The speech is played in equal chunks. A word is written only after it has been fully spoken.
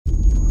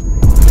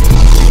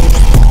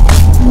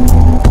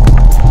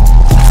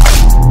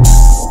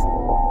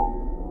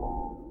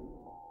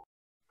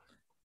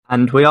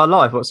And we are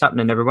live. What's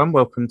happening, everyone?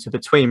 Welcome to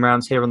Between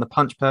Rounds here on the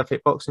Punch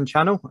Perfect Boxing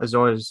channel. As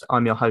always,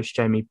 I'm your host,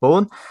 Jamie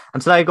Bourne.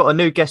 And today I've got a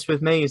new guest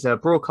with me. He's a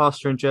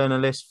broadcaster and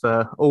journalist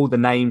for all the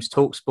names,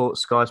 Talk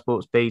Sports, Sky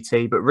Sports,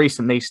 BT, but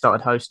recently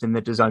started hosting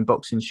the DAZN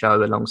Boxing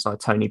Show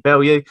alongside Tony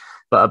Bellew.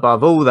 But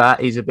above all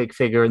that, he's a big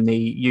figure in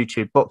the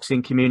YouTube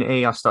boxing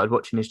community. I started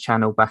watching his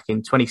channel back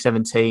in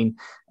 2017,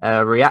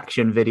 a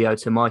reaction video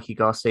to Mikey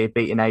Garcia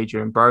beating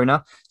Adrian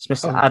Broner. It's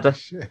Mr.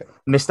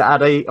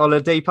 Ade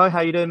Oladipo.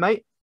 How you doing,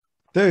 mate?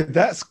 Dude,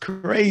 that's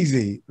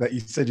crazy that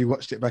you said you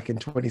watched it back in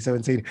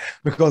 2017,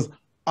 because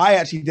I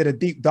actually did a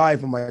deep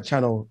dive on my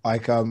channel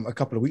like a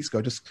couple of weeks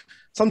ago,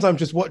 sometimes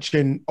just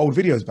watching old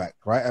videos back,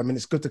 right? I mean,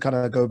 it's good to kind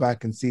of go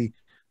back and see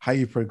how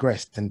you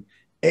progressed. And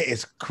it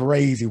is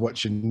crazy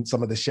watching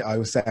some of the shit I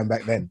was saying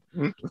back then.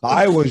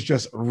 I was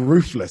just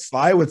ruthless.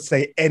 I would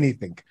say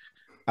anything.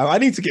 I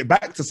need to get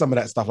back to some of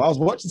that stuff. I was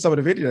watching some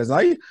of the videos.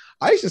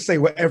 I used to say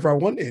whatever I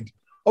wanted.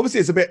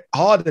 Obviously, it's a bit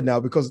harder now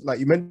because, like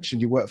you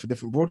mentioned, you work for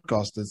different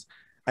broadcasters.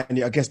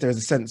 And I guess there's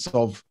a sense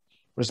of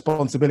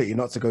responsibility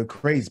not to go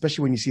crazy,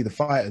 especially when you see the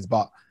fighters.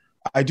 But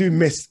I do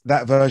miss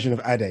that version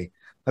of Ade.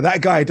 And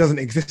that guy doesn't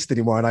exist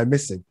anymore, and I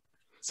miss him.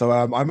 So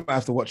I might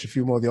have to watch a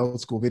few more of the old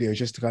school videos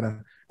just to kind of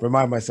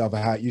remind myself of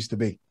how it used to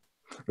be.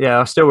 Yeah,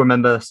 I still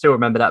remember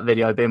that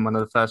video being one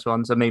of the first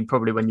ones. I mean,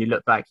 probably when you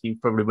look back, you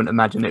probably wouldn't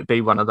imagine it'd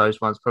be one of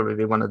those ones,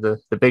 probably one of the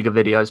bigger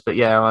videos. But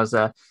yeah, I was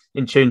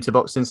in tune to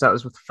boxing, so that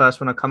was the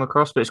first one I come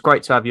across. But it's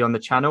great to have you on the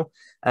channel.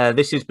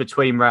 This is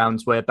Between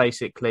Rounds, where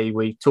basically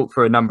we talk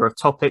through a number of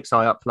topics.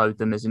 I upload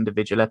them as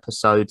individual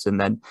episodes,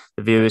 and then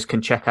the viewers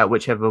can check out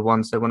whichever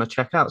ones they want to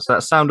check out. So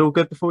that sound all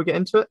good before we get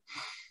into it?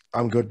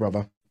 I'm good,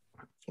 brother.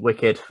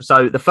 Wicked.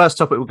 So the first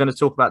topic we're going to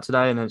talk about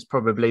today, and it's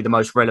probably the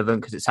most relevant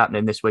because it's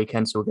happening this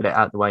weekend, so we'll get it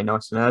out of the way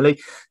nice and early.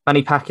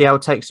 Manny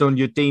Pacquiao takes on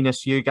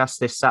Yordenis Ugas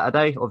this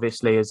Saturday,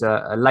 obviously as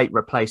a late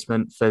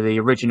replacement for the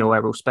original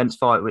Errol Spence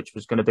fight, which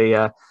was going to be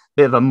a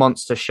bit of a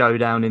monster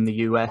showdown in the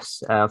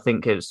US. I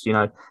think it's,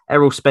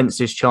 Errol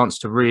Spence's chance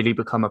to really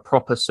become a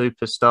proper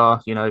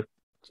superstar,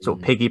 sort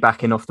of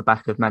piggybacking off the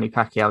back of Manny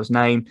Pacquiao's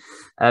name.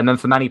 And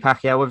for Manny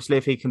Pacquiao, obviously,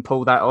 if he can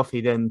pull that off, he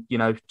then,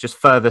 just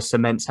further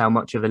cements how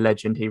much of a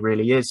legend he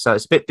really is. So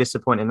it's a bit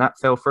disappointing that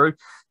fell through.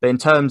 But in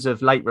terms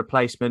of late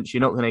replacements,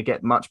 you're not going to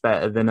get much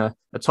better than a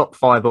top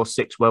 5 or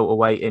 6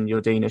 welterweight in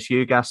Yordenis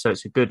Ugas. So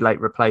it's a good late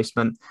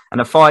replacement.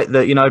 And a fight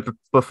that,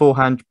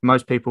 beforehand,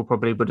 most people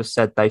probably would have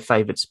said they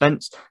favoured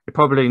Spence. They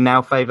probably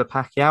now favour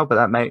Pacquiao, but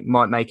that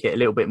might make it a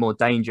little bit more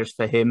dangerous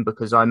for him,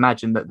 because I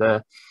imagine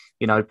that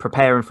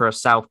preparing for a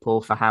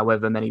southpaw for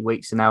however many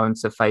weeks now and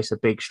to face a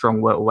big,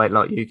 strong welterweight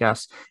like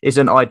Ugas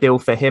isn't ideal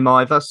for him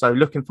either. So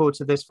looking forward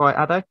to this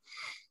fight, Ade.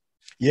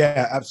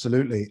 Yeah,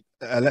 absolutely.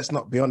 Let's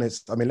be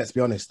honest.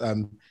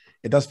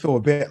 It does feel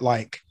a bit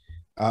like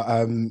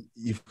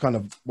you've kind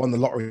of won the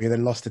lottery and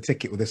then lost the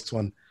ticket with this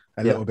one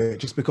a little bit,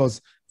 just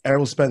because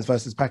Errol Spence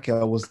versus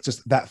Pacquiao was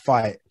just that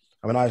fight.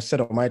 I mean, I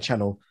said on my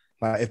channel,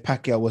 if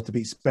Pacquiao were to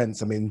beat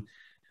Spence,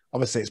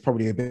 obviously, it's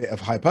probably a bit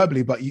of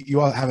hyperbole, but you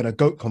are having a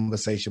GOAT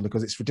conversation,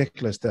 because it's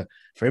ridiculous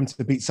for him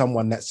to beat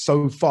someone that's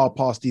so far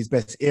past his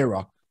best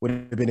era would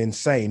have been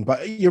insane.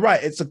 But you're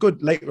right, it's a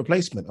good late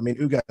replacement. I mean,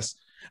 Ugas,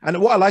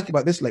 and what I like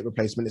about this late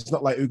replacement, it's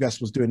not like Ugas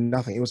was doing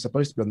nothing. He was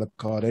supposed to be on the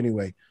card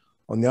anyway,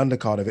 on the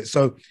undercard of it.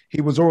 So he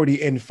was already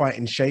in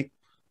fighting shape.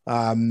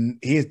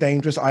 He is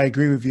dangerous. I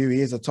agree with you. He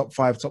is a top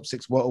 5, top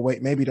 6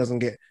 welterweight. Maybe he doesn't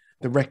get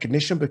the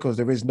recognition because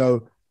there is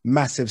no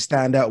massive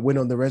standout win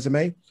on the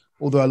resume,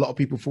 although a lot of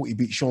people thought he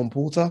beat Sean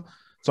Porter.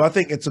 So I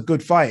think it's a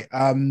good fight.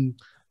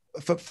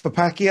 For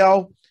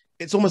Pacquiao,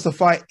 it's almost a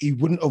fight he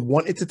wouldn't have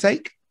wanted to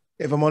take,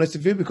 if I'm honest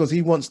with you, because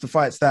he wants the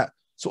fights that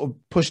sort of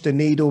push the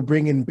needle,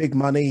 bring in big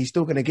money. He's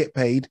still going to get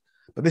paid,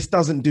 but this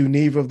doesn't do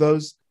neither of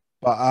those.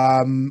 But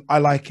I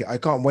like it. I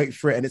can't wait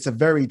for it. And it's a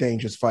very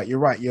dangerous fight. You're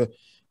right.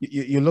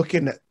 You're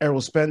looking at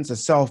Errol Spence, a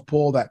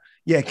southpaw that,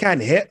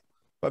 can hit,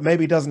 but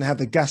maybe doesn't have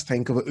the gas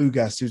tank of a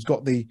Ugas, who's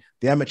got the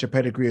amateur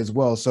pedigree as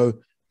well. So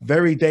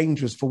very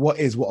dangerous for what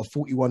a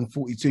 41,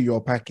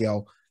 42-year-old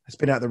Pacquiao has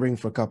been out the ring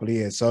for a couple of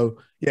years. So,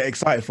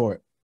 excited for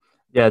it.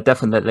 Yeah,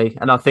 definitely.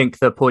 And I think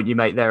the point you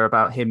make there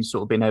about him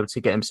sort of being able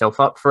to get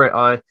himself up for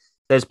it,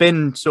 there's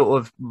been sort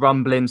of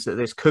rumblings that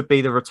this could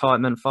be the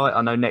retirement fight.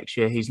 I know next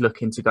year he's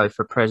looking to go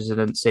for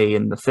presidency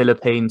in the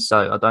Philippines,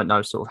 so I don't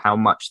know sort of how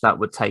much that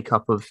would take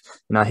up of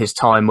his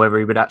time, whether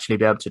he would actually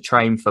be able to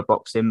train for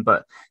boxing.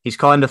 But he's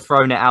kind of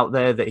thrown it out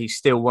there that he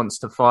still wants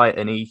to fight,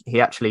 and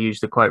he actually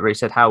used a quote where he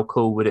said, "How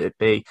cool would it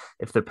be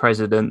if the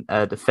president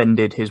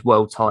defended his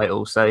world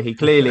title?" So he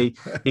clearly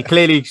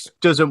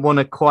doesn't want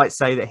to quite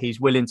say that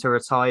he's willing to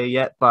retire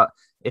yet, but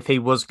if he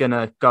was going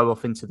to go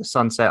off into the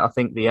sunset, I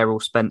think the Errol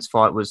Spence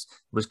fight was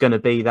going to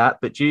be that.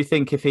 But do you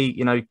think if he,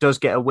 does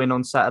get a win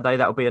on Saturday,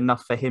 that'll be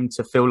enough for him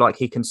to feel like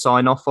he can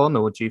sign off on,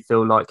 or do you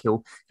feel like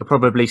he'll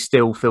probably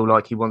still feel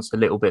like he wants a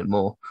little bit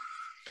more?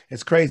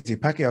 It's crazy.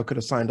 Pacquiao could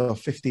have signed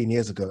off 15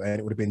 years ago and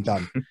it would have been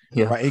done.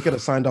 Right? He could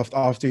have signed off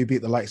after he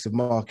beat the likes of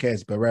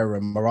Marquez, Barrera,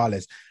 and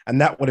Morales, and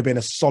that would have been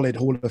a solid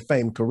Hall of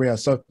Fame career.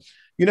 So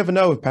you never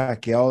know with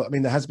Pacquiao. I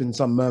mean, there has been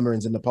some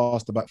murmurings in the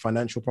past about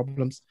financial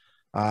problems.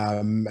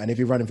 And if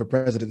you're running for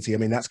presidency, I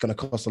mean, that's going to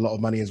cost a lot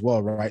of money as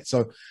well, right?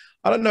 So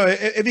I don't know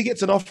if he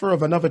gets an offer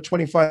of another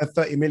 25,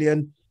 30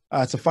 million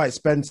to fight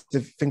Spence,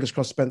 if fingers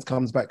crossed Spence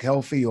comes back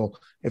healthy, or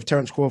if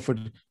Terence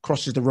Crawford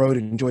crosses the road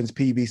and joins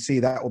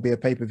PBC, that will be a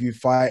pay-per-view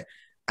fight.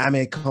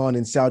 Amir Khan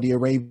in Saudi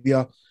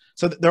Arabia.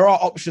 So there are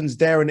options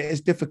there, and it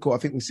is difficult. I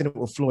think we've seen it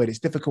with Floyd. It's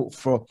difficult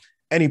for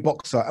any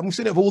boxer, and we've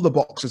seen it with all the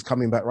boxers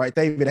coming back, right?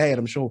 David Hay, and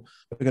I'm sure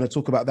we're going to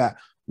talk about that.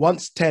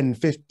 Once 10,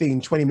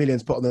 15, 20 million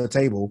is put on the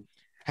table,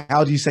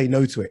 how do you say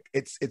no to it?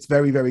 It's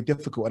very, very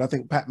difficult. And I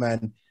think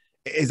Pat-Man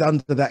is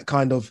under that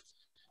kind of,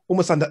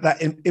 almost under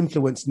that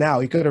influence now.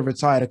 He could have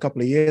retired a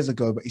couple of years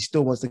ago, but he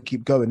still wants to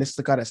keep going. This is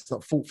the guy that's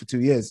not fought for 2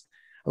 years.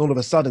 And all of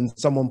a sudden,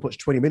 someone puts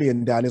 20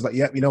 million down. He's like,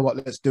 yep, you know what?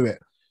 Let's do it.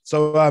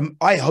 So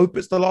I hope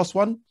it's the last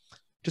one,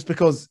 just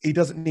because he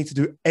doesn't need to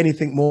do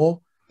anything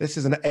more. This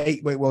is an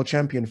 8-weight world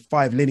champion,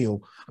 5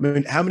 lineal. I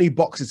mean, how many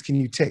boxes can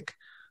you tick?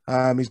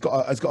 He's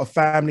got a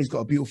family. He's got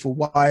a beautiful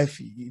wife.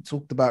 He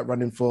talked about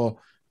running for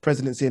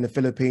presidency in the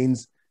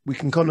Philippines. We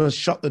can kind of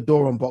shut the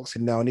door on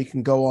boxing now, and he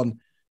can go on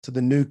to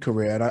the new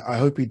career. And I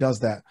hope he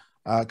does that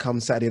come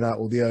Saturday night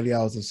or the early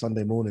hours of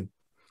Sunday morning.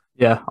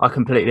 Yeah, I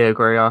completely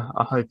agree. I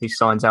hope he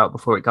signs out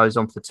before it goes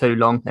on for too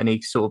long, and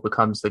he sort of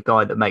becomes the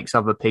guy that makes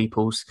other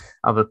people's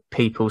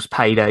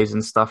paydays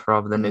and stuff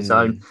rather than his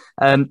own.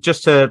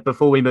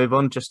 Before we move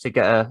on, just to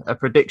get a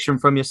prediction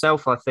from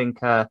yourself, I think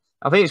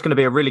it's going to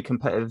be a really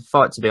competitive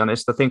fight. To be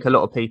honest, I think a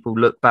lot of people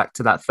look back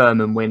to that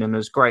Thurman win, and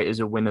as great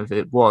as a win of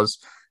it was,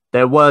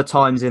 there were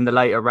times in the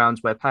later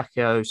rounds where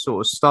Pacquiao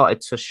sort of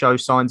started to show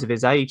signs of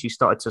his age. He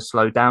started to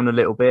slow down a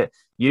little bit.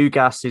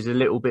 Ugas is a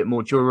little bit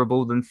more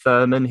durable than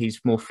Thurman.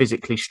 He's more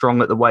physically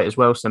strong at the weight as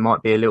well, so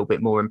might be a little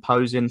bit more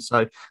imposing.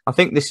 So I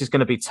think this is going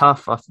to be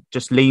tough. I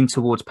just lean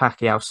towards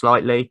Pacquiao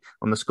slightly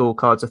on the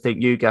scorecards. I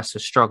think Ugas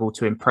has struggled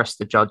to impress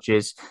the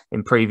judges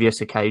in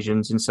previous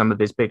occasions in some of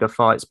his bigger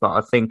fights, but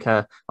I think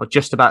I'll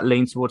just about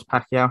lean towards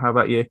Pacquiao. How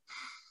about you?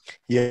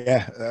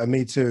 Yeah,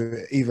 me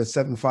too. Either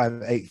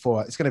 7-5,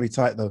 8-4. It's going to be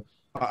tight, though.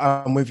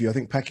 I'm with you. I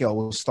think Pacquiao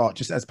will start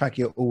just as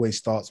Pacquiao always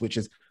starts, which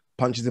is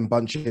punches and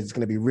bunches. It's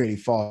going to be really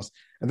fast.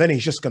 And then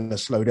he's just going to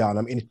slow down.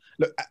 I mean,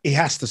 look, he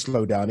has to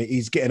slow down.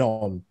 He's getting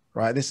on,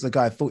 right? This is a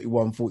guy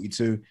 41,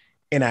 42,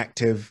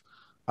 inactive.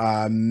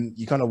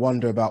 You kind of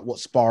wonder about what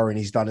sparring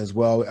he's done as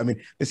well. I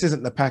mean, this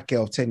isn't the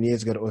Pacquiao of 10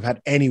 years ago that we've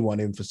had anyone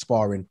in for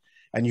sparring.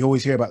 And you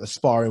always hear about the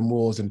sparring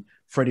wars and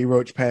Freddie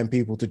Roach paying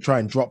people to try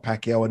and drop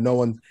Pacquiao, and no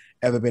one's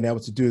ever been able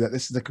to do that.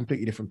 This is a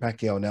completely different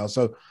Pacquiao now.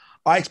 So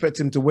I expect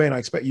him to win. I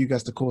expect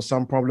Ugas to cause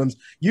some problems.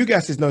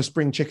 Ugas is no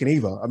spring chicken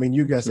either. I mean,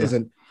 Ugas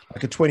isn't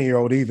like a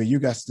 20-year-old either.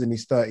 Ugas is in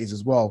his 30s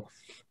as well.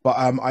 But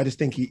I just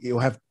think he'll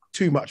have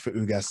too much for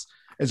Ugas.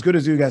 As good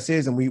as Ugas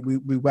is, and we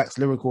wax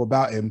lyrical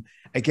about him,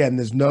 again,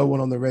 there's no one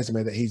on the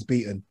resume that he's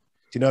beaten.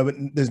 You know, but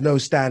there's no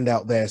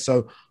standout there.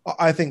 So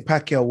I think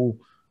Pacquiao will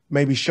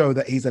maybe show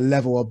that he's a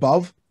level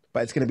above,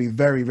 but it's going to be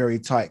very, very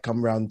tight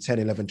come round 10,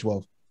 11,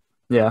 12.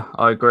 Yeah,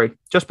 I agree.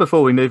 Just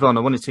before we move on,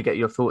 I wanted to get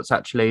your thoughts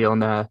actually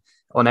on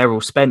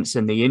Errol Spence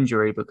and the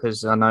injury,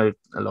 because I know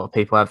a lot of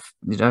people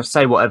have,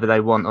 say whatever they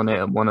want on it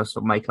and want to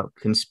sort of make up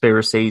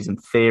conspiracies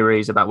and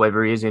theories about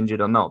whether he is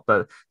injured or not.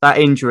 But that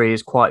injury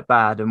is quite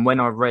bad. And when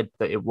I read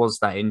that it was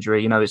that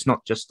injury, it's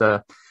not just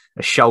a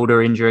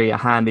shoulder injury, a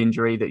hand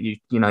injury that you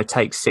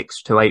take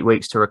 6 to 8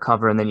 weeks to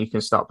recover and then you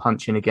can start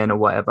punching again or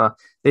whatever.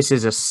 This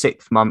is a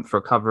 6-month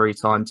recovery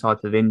time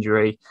type of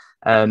injury.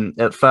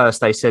 At first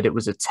they said it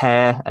was a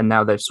tear, and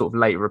now they've sort of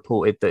later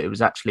reported that it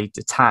was actually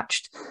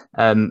detached.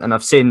 And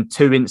I've seen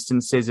 2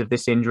 instances of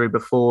this injury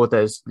before.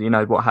 There's,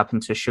 what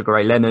happened to Sugar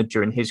Ray Leonard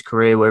during his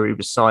career, where he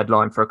was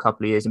sidelined for a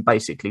couple of years and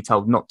basically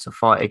told not to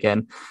fight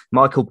again.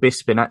 Michael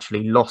Bisping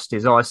actually lost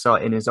his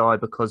eyesight in his eye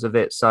because of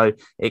it. So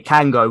it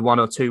can go one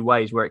or two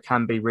ways where it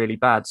can be really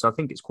bad. So I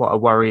think it's quite a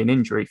worrying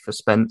injury for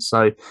Spence.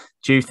 So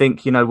do you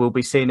think, we'll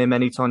be seeing him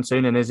anytime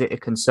soon? And is it a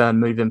concern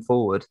moving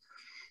forward?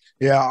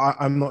 Yeah,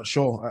 I'm not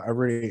sure.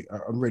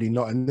 I'm really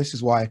not. And this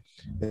is why,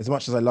 as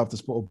much as I love the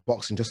sport of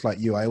boxing, just like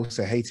you, I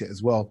also hate it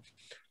as well.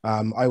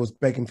 I was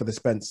begging for the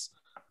Spence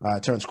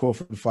Terence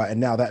Crawford fight, and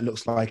now that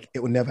looks like it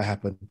will never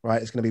happen,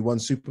 right? It's going to be one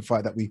super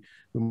fight that we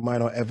might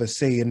not ever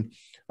see. And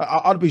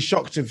I'd be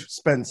shocked if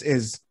Spence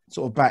is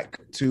sort of back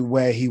to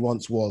where he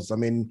once was. I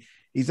mean,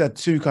 he's had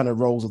 2 kind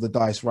of rolls of the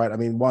dice, right? I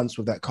mean, once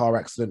with that car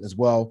accident as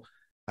well,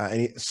 and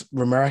he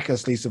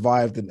miraculously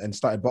survived and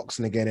started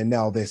boxing again, and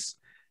now this.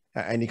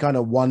 And you kind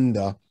of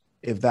wonder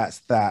if that's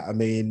that. I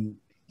mean,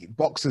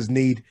 boxers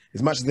need,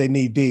 as much as they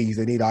need these,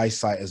 they need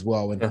eyesight as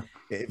well. And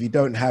if you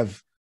don't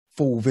have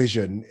full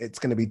vision, it's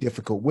going to be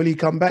difficult. Will he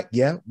come back?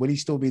 Yeah. Will he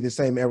still be the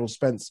same Errol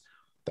Spence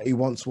that he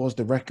once was,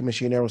 the wrecking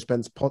machine Errol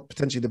Spence,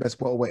 potentially the best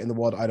welterweight in the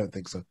world? I don't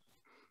think so.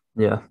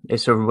 Yeah,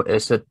 it's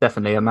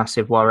definitely a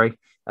massive worry.